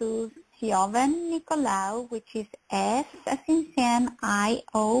go to Siobhan Nicolaou, which is S as in Sam,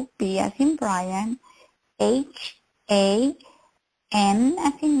 I-O-B as in Brian, H-A-N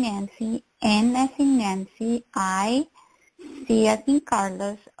as in Nancy, N as in Nancy, I, C as in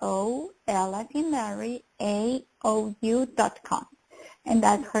Carlos, O, L as in Larry, AOU.com. And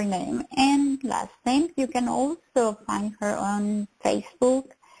that's her name. And last name, you can also find her on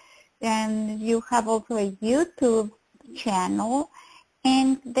Facebook. And you have also a YouTube channel.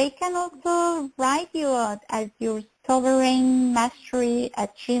 And they can also write you at your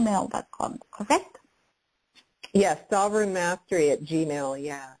sovereignmastery@gmail.com, correct? Yes, sovereignmastery@gmail,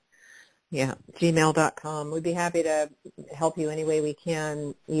 yeah. Yeah, gmail.com. We'd be happy to help you any way we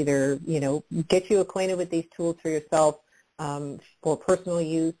can, either, get you acquainted with these tools for yourself for personal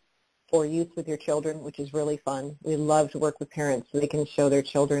use or use with your children, which is really fun. We love to work with parents so they can show their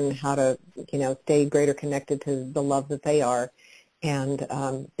children how to, stay greater connected to the love that they are. And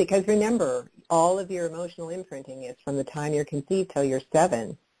because remember, all of your emotional imprinting is from the time you're conceived till you're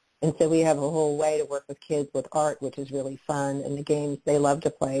 7. And so we have a whole way to work with kids with art, which is really fun, and the games they love to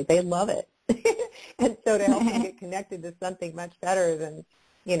play. They love it. And so to help them get connected to something much better than,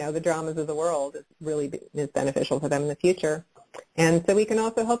 the dramas of the world is really is beneficial for them in the future. And so we can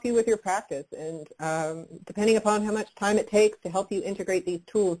also help you with your practice. And depending upon how much time it takes to help you integrate these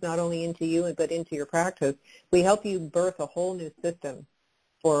tools not only into you but into your practice, we help you birth a whole new system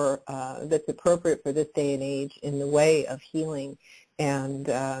for that's appropriate for this day and age in the way of healing. And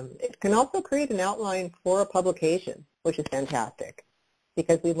it can also create an outline for a publication, which is fantastic,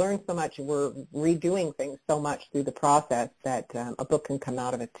 because we learn so much. We're redoing things so much through the process that a book can come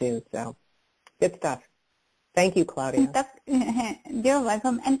out of it too. So good stuff. Thank you, Claudia. You're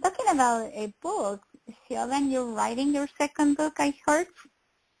welcome. And talking about a book, Siobhan, you're writing your second book, I heard?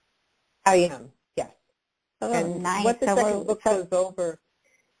 I am, yes. Oh, and nice. What the second book goes over,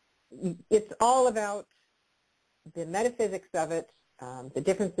 it's all about the metaphysics of it, the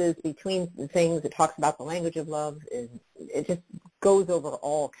differences between the things. It talks about the language of love. It just goes over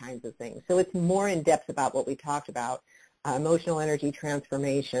all kinds of things. So it's more in depth about what we talked about, emotional energy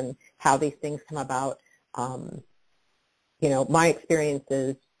transformation, how these things come about, my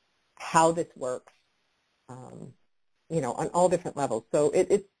experiences, how this works, on all different levels. So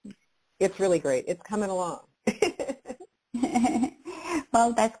it's really great. It's coming along.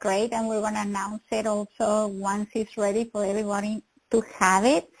 Well, that's great, and we're going to announce it also once it's ready for everybody to have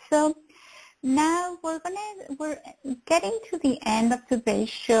it. So now we're getting to the end of today's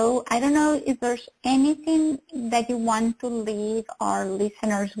show. I don't know if there's anything that you want to leave our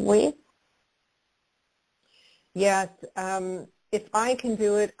listeners with. Yes, if I can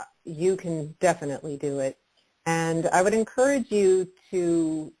do it, you can definitely do it. And I would encourage you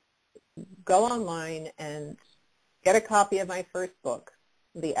to go online and get a copy of my first book,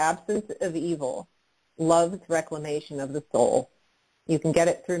 The Absence of Evil, Love's Reclamation of the Soul. You can get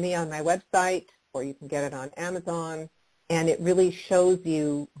it through me on my website, or you can get it on Amazon, and it really shows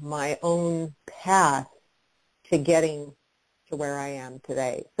you my own path to getting to where I am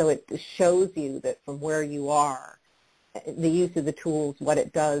today. So it shows you that from where you are, the use of the tools, what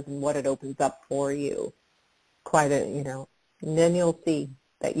it does and what it opens up for you. And then you'll see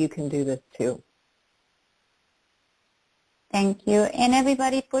that you can do this too. Thank you. And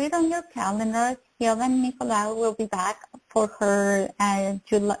everybody, put it on your calendar. Siobhan Nicolaou will be back for her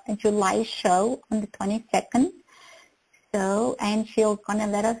July show on the 22nd. So, and she's going to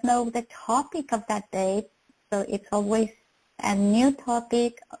let us know the topic of that day. So it's always a new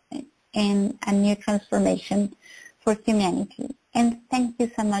topic and a new transformation for humanity. And thank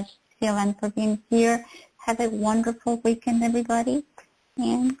you so much, Siobhan, for being here. Have a wonderful weekend, everybody,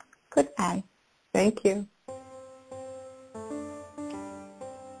 and goodbye. Thank you.